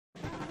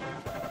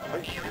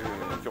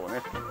今日は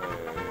ね、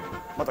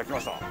また来ま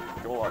した。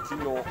今日は金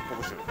魚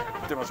特集行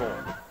ってみましょう。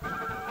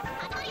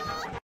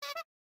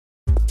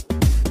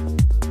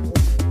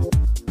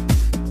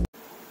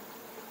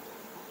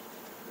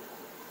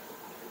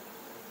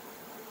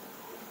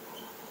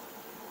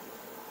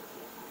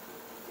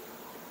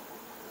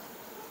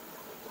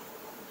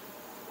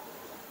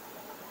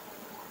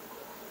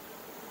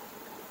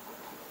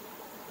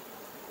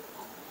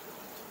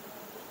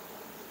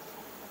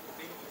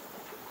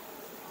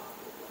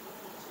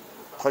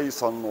タイ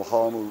産の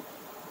ハ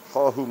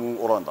ーフム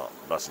ーンオランダ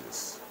らしいで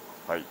す。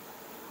はい。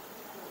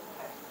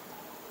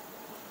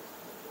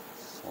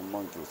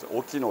39,000円。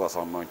大きいのが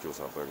39,800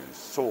円。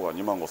小が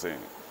25,000円。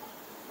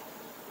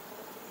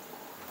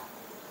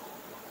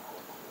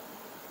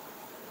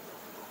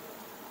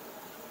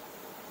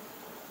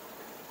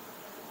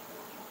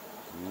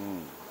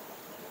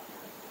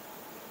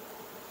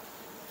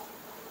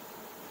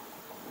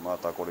ま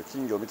たこれ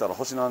金魚見たら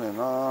欲しなんねん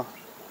な。ほん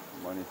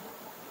まに。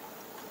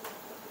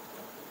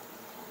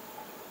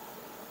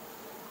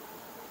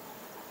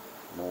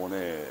もう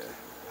ね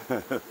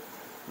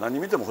何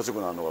見ても欲しく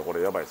なるのがこ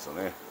れやばいですよ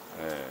ね。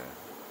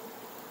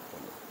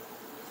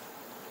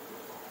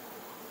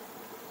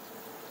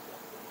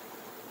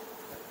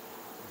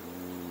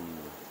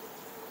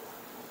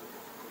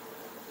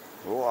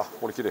うわ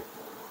これ綺麗。めっ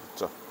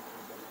ちゃ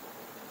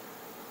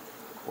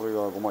これ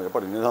が5万。やっぱ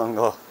り値段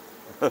が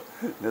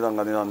値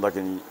段だ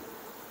けに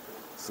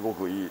すご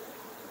くいい。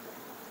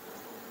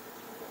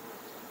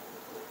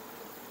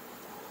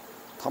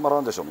たま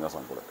らんでしょ皆さ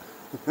んこれ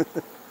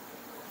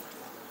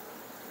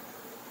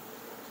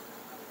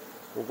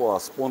ここは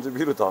スポンジフ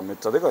ィルターめっ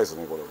ちゃでかいです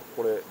ね。こ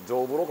れ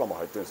丈夫ろ過も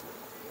入ってるんです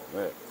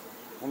よね。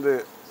ほん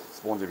で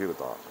スポンジフィル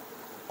ター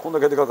こんだ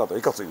けでかかったら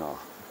いかついな。い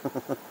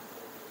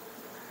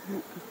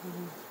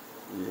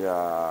や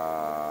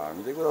ー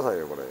見てください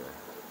よこれ。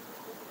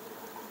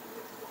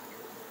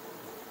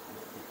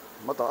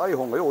また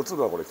iPhone がよう映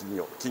るわこれ。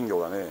金魚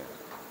がねめっ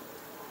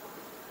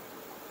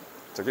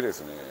ちゃ綺麗で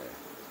すね。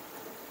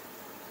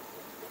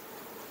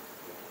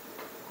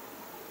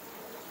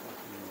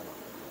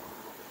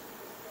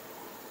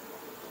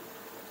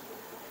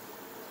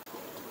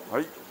は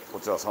い、こ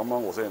ちら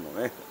35,000円の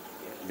ね、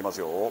いきます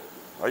よ。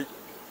はい。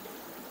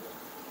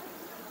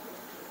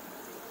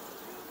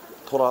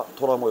虎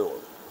模様。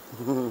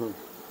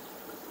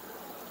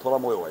虎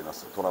模様がいま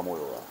す。虎模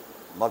様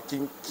が。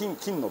金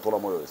の虎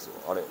模様ですよ。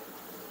あれ。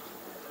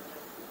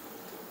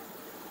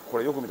こ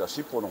れよく見たら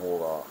尻尾の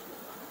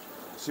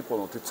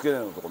手付け根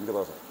のとこ見てく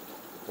ださい。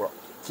ほら、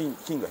金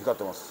が光っ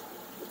てます。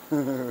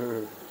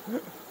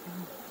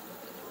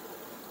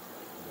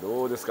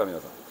どうですか皆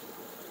さん。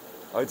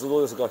あいつど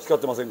うですか。光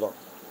ってませんか。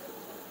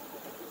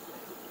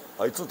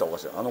あいつっておか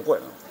しい。あの子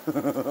やな。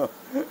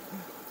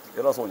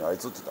偉そうにあい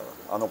つって言っ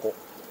たらあの子。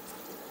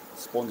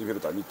スポンジフィル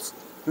ター3つ。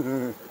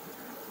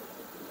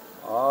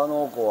あ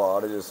の子はあ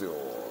れですよ。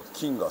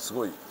金がす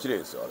ごい綺麗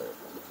ですよ。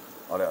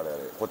あれ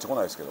こっち来な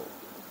いですけど、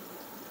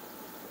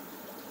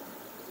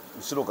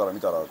後ろから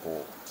見たら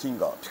こう金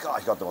がピカー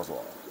光ってますわ。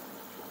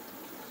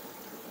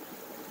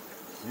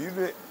綺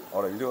麗。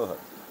あれ見てください。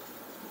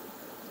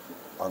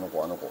あの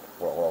子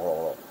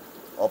ほ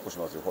らアップし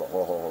ますよ。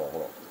ほ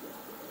ら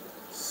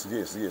すげ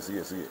え。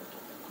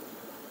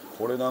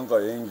これなんか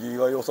縁起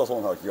が良さそ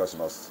うな気がし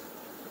ます。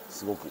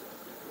すごく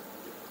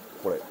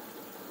これち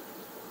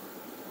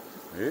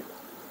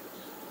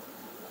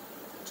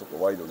ょっ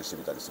とワイドにして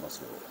みたりします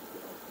けど、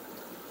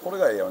こ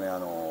れがいいよね。ア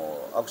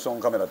クション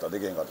カメラだったらで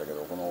きへんかったけ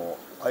ど、この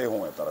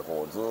iPhone やったら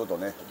こうずーっと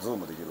ねズー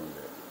ムできるん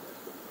で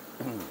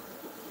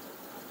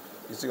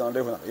一眼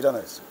レフなんかいらな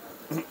いですよ。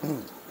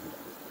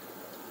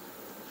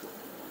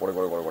これ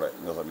皆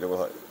さん見てくだ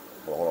さい。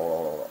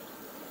ほ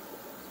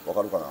らわ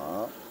かるかな。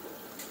は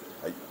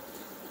い、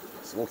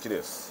すごく綺麗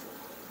です。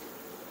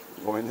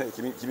ごめんね、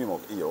君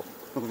もいいよ。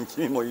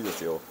君もいいで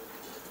すよ。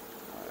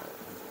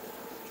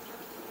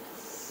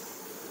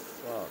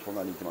さあ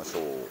隣に行きましょ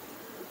う。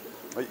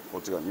はい、こ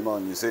っちが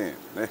22,000円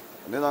ね。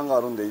値段が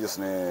あるんでいいです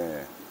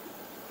ね。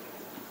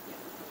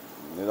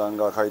値段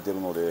が書いて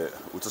るので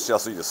写しや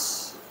すいで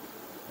す。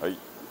はい。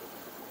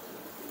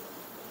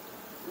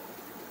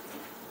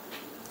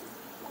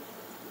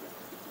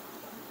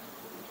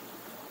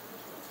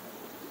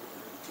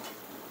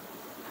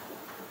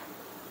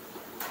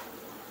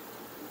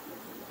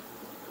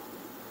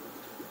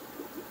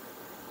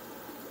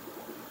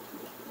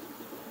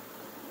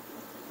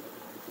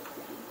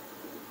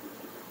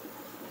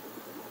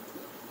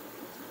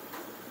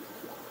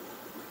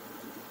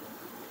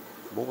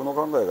僕の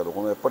考えだけ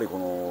どやっぱりこ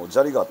の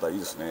砂利があったらいい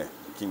ですね。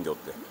金魚っ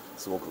て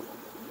すごく、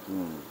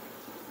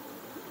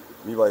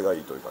見栄えがい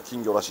いというか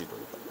金魚らしいとい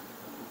うか。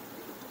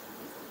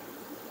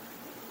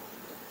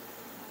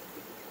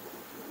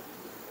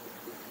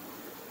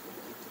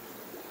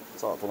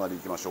さあ隣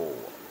行きましょう。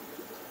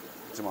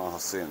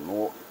18,000円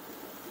の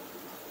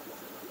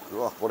う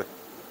わこれ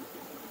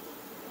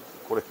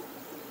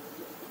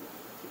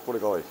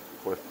かわいい。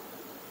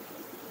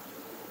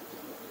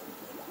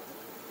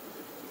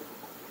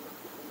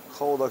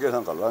顔だけな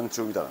んかランチ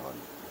ュウみたいな感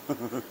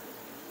じ。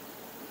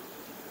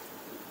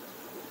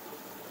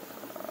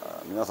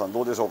皆さん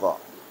どうでしょうか。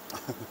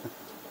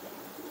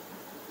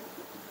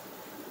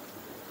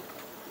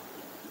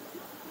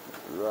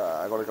う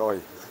わー、これかわい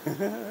い。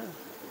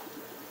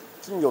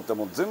金魚って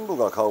もう全部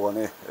が顔が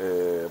ね、やっ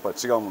ぱり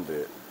違うん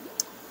で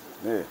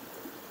ね、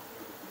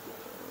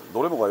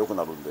どれもが良く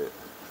なるんで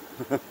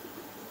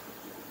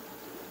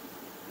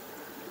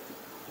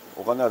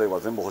お金あれば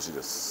全部欲しい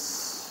で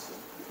す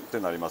って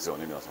なりますよ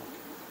ね、皆さん。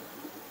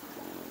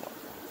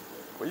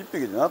これ一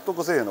匹で納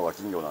得せえへんのが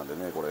金魚なんで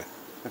ね、これ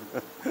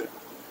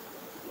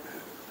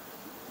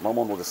魔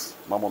物です、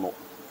魔物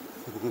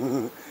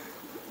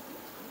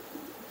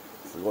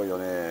すごいよ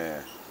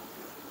ね。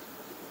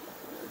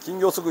金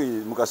魚すくい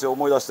昔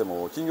思い出して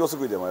も、金魚す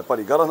くいでもやっぱ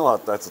り柄のあっ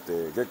たやつっ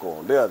て結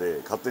構レアで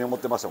勝手に思っ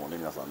てましたもんね、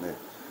皆さんね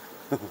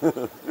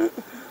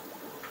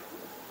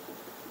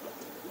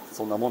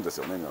そんなもんです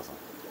よね、皆さ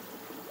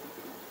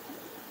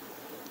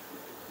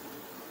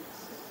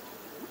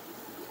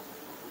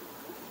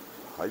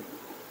ん。はい、こ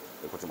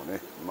っちも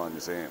ね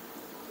22,000円。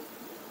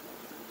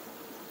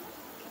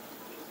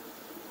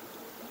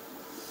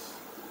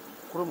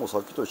これもさ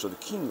っきと一緒で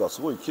金が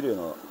すごい綺麗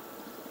な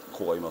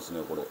子がいます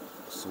ね。これ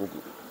すごく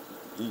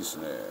いいです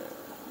ね。なん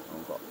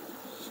か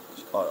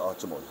あっ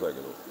ちもそうや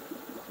けど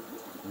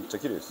めっちゃ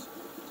綺麗です。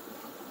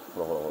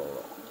ほらほらほらほ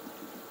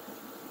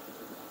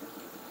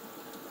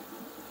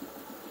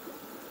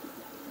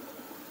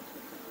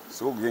ら、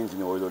すごく元気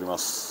に泳いでおりま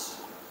す。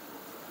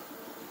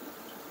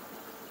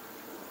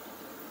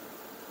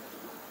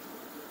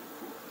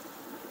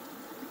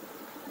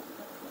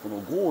この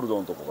ゴールド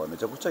のとこがめ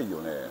ちゃくちゃいい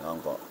よね。なん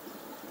か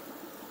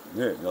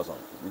ね、皆さん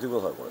見てく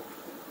ださい。これ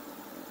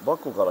バッ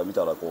クから見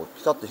たらこう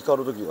ピカッと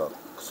光る時が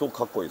すごく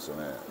かっこいいですよ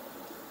ね。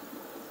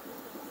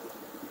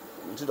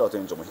内田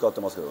店長も光っ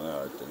てますけどね、ああ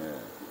やってね、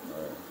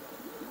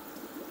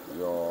い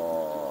やー、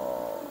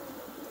こ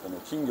の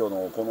金魚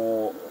のこ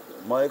の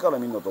前から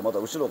見るのとまた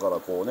後ろか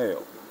らこうね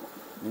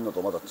見るの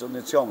とまた全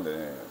然違うんで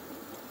ね、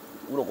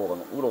鱗の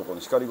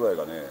光り具合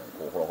がね、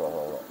こうほらほらほ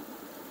らほ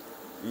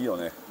らいいよ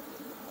ね。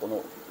こ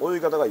の泳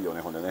ぎ方がいいよ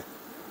ね。ほんでね、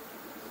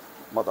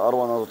またアロ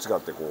ワナと違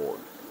ってこ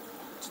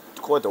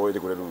うやって泳いで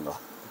くれるんだ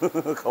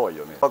かわいい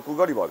よね。バック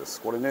ガリバーです。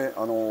これね、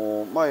前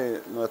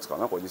のやつか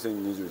な、これ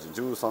2021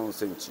 13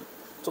センチ。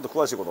ちょっと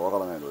詳しいことわか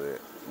らないので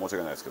申し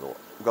訳ないですけど、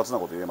うかつな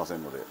こと言えませ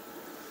んので。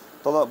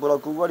ただブラ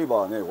ックガリ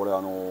バーね、これ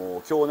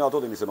今日ね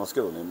後で見せますけ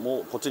どね、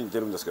もうこっちに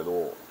出るんですけ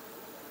ど、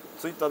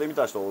ツイッターで見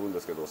た人おるん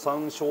ですけど、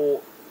三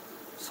工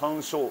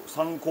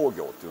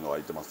業っていうのが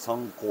言ってます。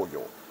三工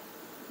業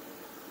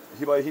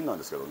非売品なん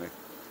ですけどね、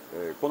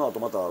この後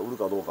また売る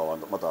かどうかは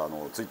また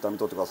ツイッター見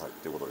とってくださいっ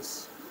ていうことで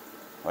す。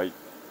はい、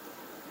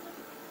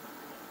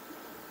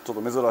ちょっ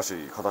と珍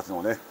しい形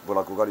のねブ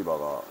ラックガリバー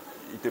が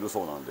いてる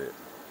そうなんで、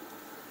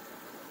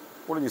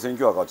これ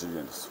2980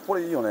円です。こ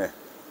れいいよね。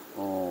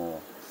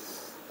こ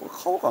れ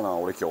買おうかな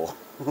俺今日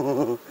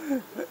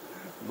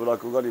ブラッ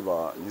クガリ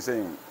バ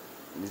ー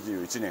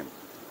2021年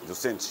10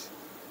センチ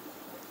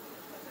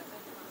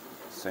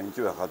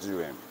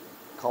1980円。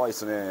かわいいっ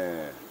す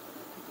ね。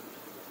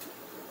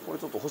これ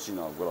ちょっと欲しい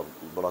な。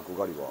ブラック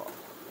ガリバー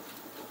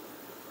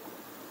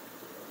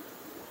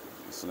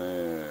です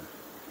ね。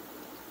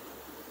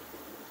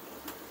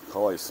か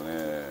わいいっす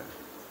ね。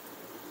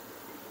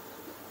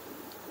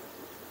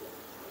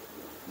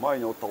前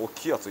におった大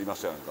きいやついま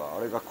したやんか。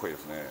あれかっこいいで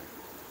すね。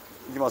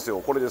いきます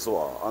よ。これです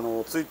わ。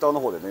ツイッターの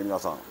方でね皆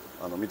さん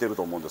見てる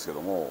と思うんですけ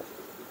ども、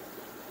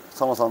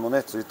佐野さんの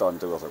ねツイッター見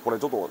てください。これ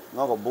ちょっと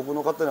なんか僕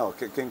の勝手な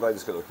見解で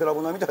すけど、ヘラ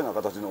ブナみたいな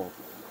形の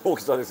大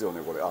きさですよ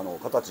ね。これ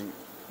形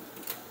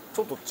ち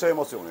ょっとちゃい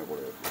ますよね。こ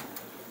れ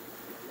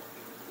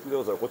見てく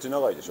ださい。こっち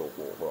長いでしょ。こ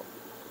うほら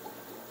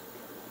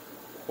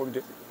これ見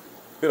て、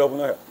ヘラブ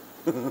ナや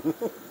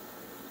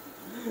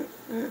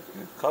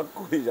かっ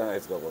こいいじゃない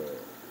ですかこれ。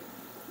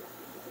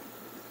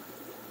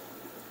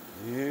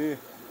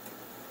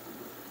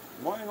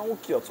前の大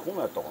きいやつこん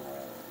なんやったかな。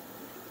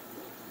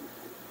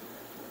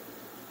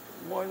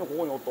前のこ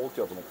こにおった大き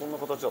いやつもこんな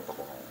形やった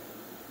かな。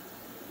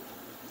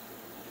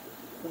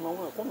こん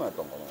なんやっ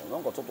たんかな。な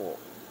んかちょっと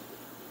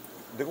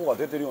デコが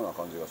出てるような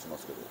感じがしま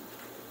すけど、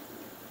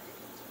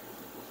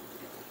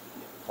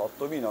パッ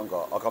と見なん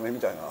か赤目み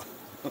たいな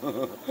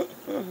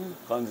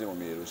感じも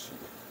見えるし、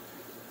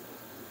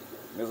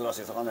珍し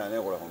い魚やね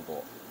これ。ほん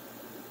と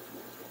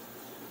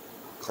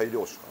改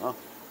良種かな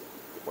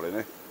これ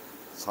ね。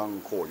三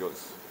工魚で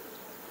す。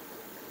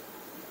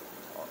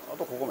あ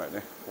とここまで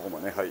ね、ここま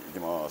でね。はい、行き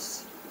ま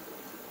す。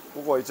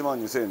ここは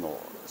12,000円の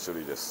種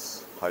類で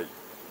す。はい、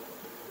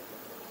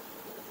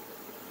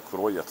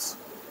黒いやつ。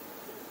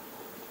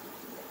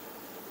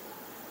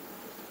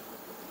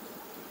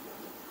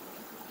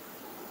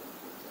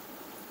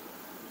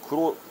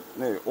黒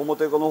ね、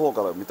表の方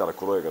から見たら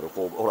黒やけど、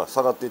こうほら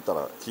下がっていった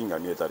ら金が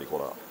見えたり、ほ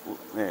ら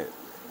ね、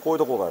こういう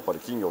ところがやっぱり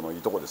金魚のい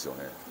いとこですよ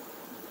ね。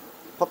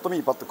パッと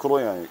見パッと黒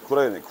やねん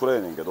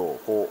けど、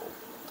こう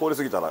通り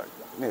過ぎたら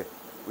ね、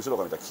後ろ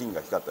から見たら金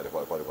が光ったり、こ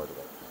れとか、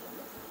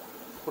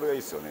これがい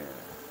いですよね。めっ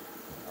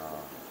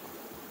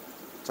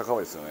ちゃ可愛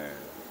いですよね。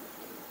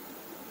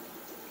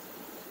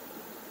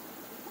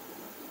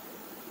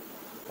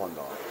パン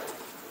ダ。は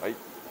い、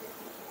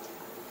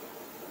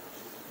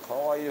か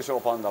わいいでしょ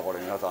パンダ。こ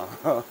れ皆さん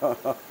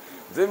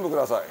全部く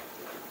ださい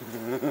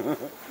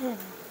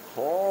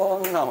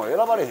こんなもん選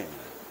ばれへん。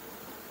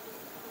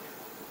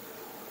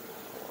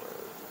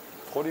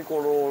トリコ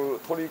ロール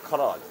トリコ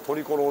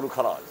ロール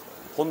カラーです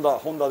からね。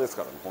ホンダです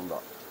からね。ホンダ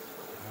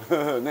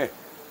ね、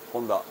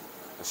ホンダ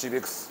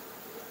CBX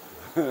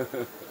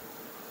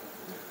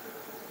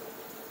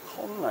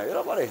こんなん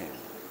選ばれへん。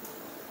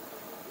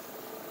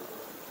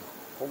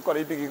こっから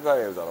一匹飼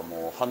えたら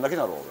もう半泣き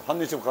なろう。半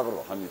日もかかる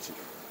わ。半日す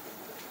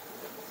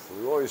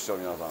ごいっしょ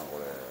皆さん。こ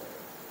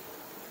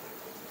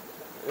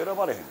れ選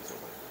ばれへんですよ。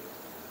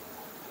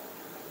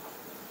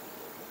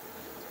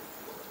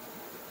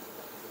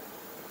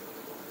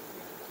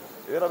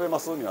これ選べま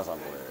す皆さん。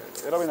こ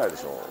れ選べないで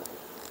しょ。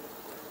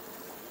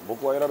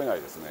僕は選べな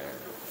いですね。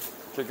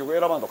結局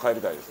選ばんと帰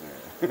りたいですね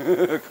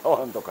買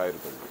わんと帰る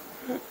とい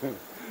う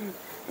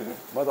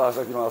また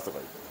明日来ますとか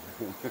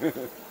言って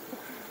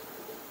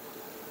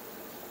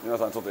皆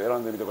さんちょっと選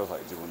んでみてください。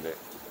自分で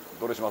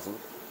どれします？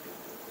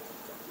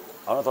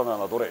あなたな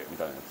らどれみ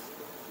たいなやつ。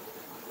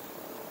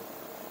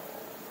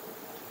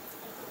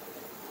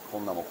こ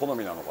んなもん好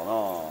みなのかな。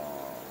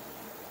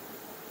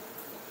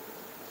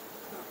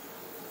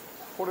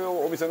これ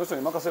をお店の人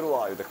に任せる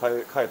わ言って変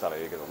えたら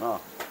ええけどな。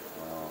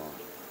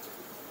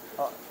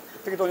あ、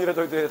適当に入れ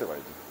といてとか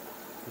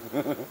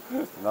言って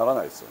なら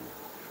ないですよね。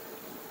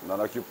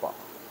79%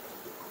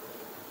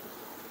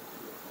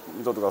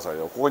見とってください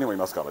よ。ここにもい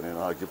ますからね。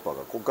79%が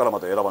ここからま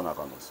た選ばなあ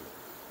かんのですよ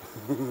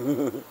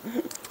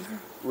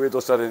上と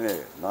下で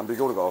ね何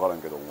匹おるか分から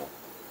んけども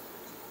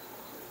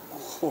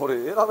これ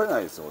選べな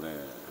いですよね。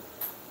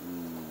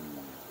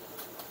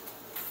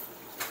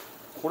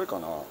これか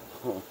な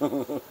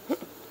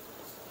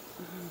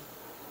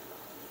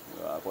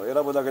これ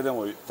選ぶだけで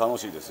も楽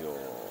しいですよ。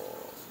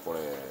こ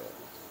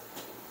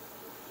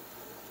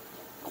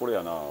れ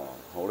やな。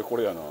俺こ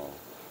れやな。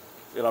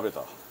選べ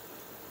た。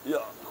いや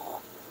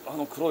あ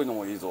の黒いの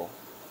もいいぞ。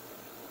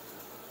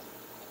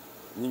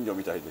人魚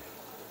みたいで。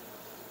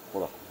ほ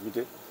ら見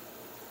て、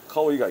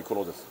顔以外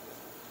黒です。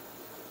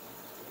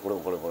これ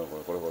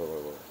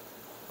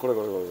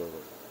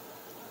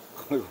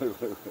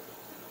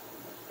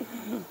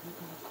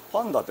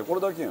パンダってこ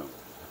れだけやんこ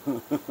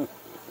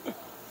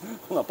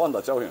んなんパン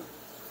ダちゃうやん、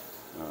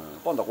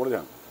パンダこれや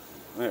んね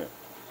え。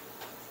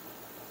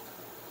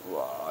う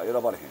わ選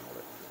ばれへん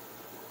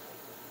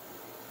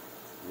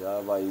俺。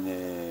やばい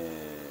ね。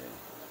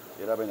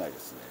選べないで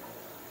すね。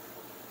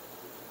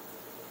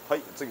は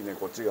い、次ね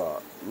こっちが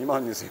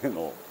22,000円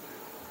の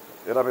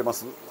選べま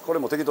す。これ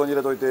も適当に入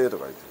れといてと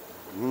か言って、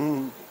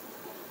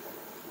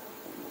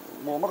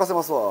もう任せ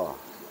ますわ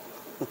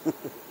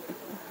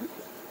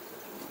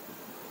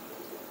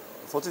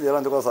そっちで選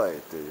んでくださいっ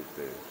て言っ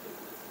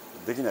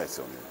てできないです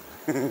よね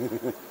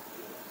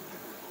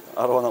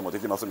アロワナもで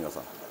きます。皆さ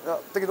ん、いや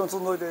適当に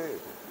積んどいて、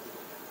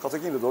化石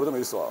金類どれでも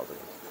いいっすわって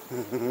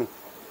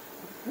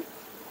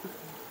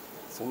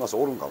そんな人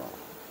おるんかな。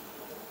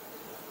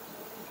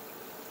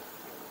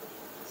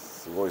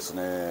すごいです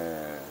ね。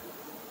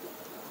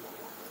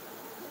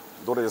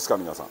どれですか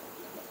皆さん。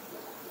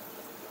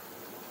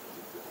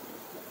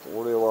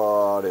これ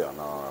はあれや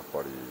な。やっ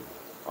ぱり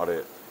あ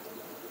れ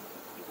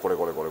こ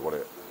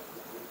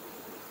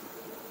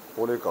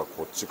れか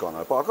こっちかな。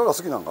やっぱ赤が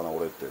好きなんかな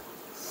俺って。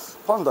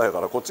パンダや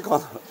からこっちか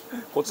な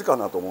こっちか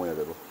なと思うんや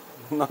けど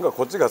なんか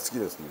こっちが好き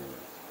ですね。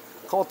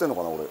変わってんの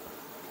かな俺。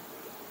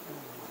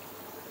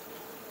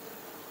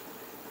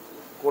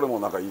これも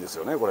なんかいいです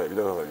よね。これ見て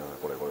ください。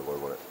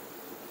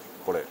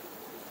これ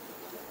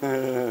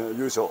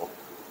優勝。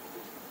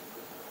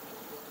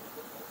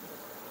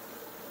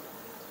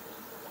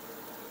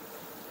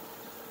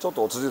ちょっ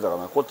と落ち着いたか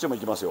な。こっちも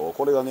行きますよ。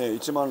これがね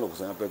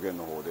16,800円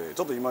の方で、ち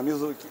ょっと今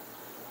水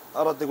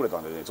洗ってくれた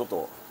んでね、ちょっ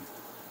と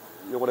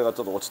汚れがち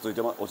ょっと落ち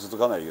着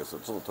かないです。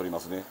ちょっと取りま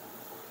すね。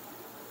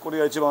これ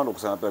が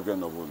16,800円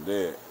の分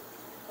で、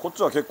こっ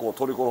ちは結構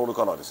トリコロール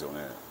カラーですよね。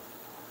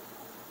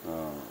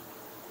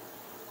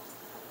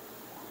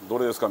ど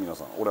れですか皆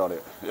さん。俺あれ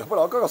やっぱ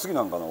り赤が好き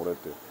なんかな俺っ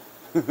て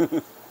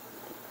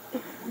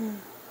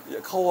い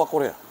や顔はこ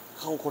れや。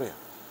顔これや。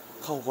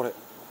顔これ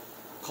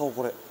顔は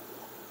こ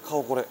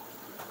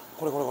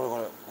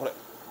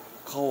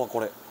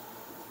れ、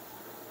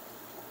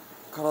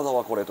体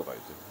はこれとか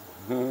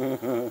言っ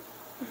て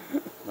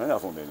何遊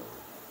んでんの。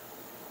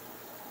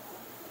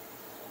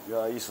い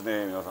やいいっす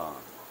ね皆さん。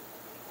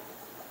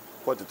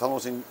こうやって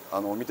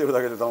見てる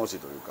だけで楽しい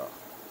というか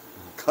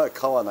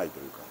買わないと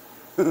いうか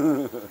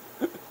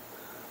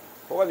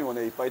他にも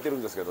ねいっぱいいてる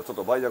んですけど、ちょっ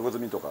と売約済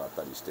みとかあっ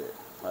たりして、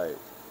はい、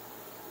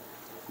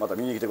また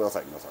見に来てくださ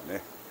い皆さん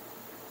ね。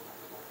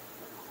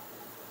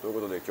という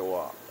ことで今日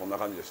はこんな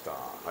感じでした。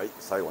はい、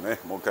最後ね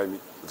もう一回映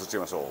して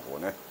みましょう。こ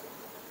うね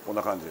こん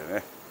な感じで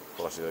ね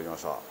撮らせていただきま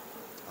した。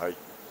はい、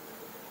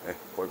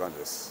こういう感じ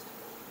です。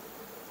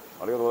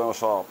ありがとうございまし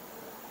た。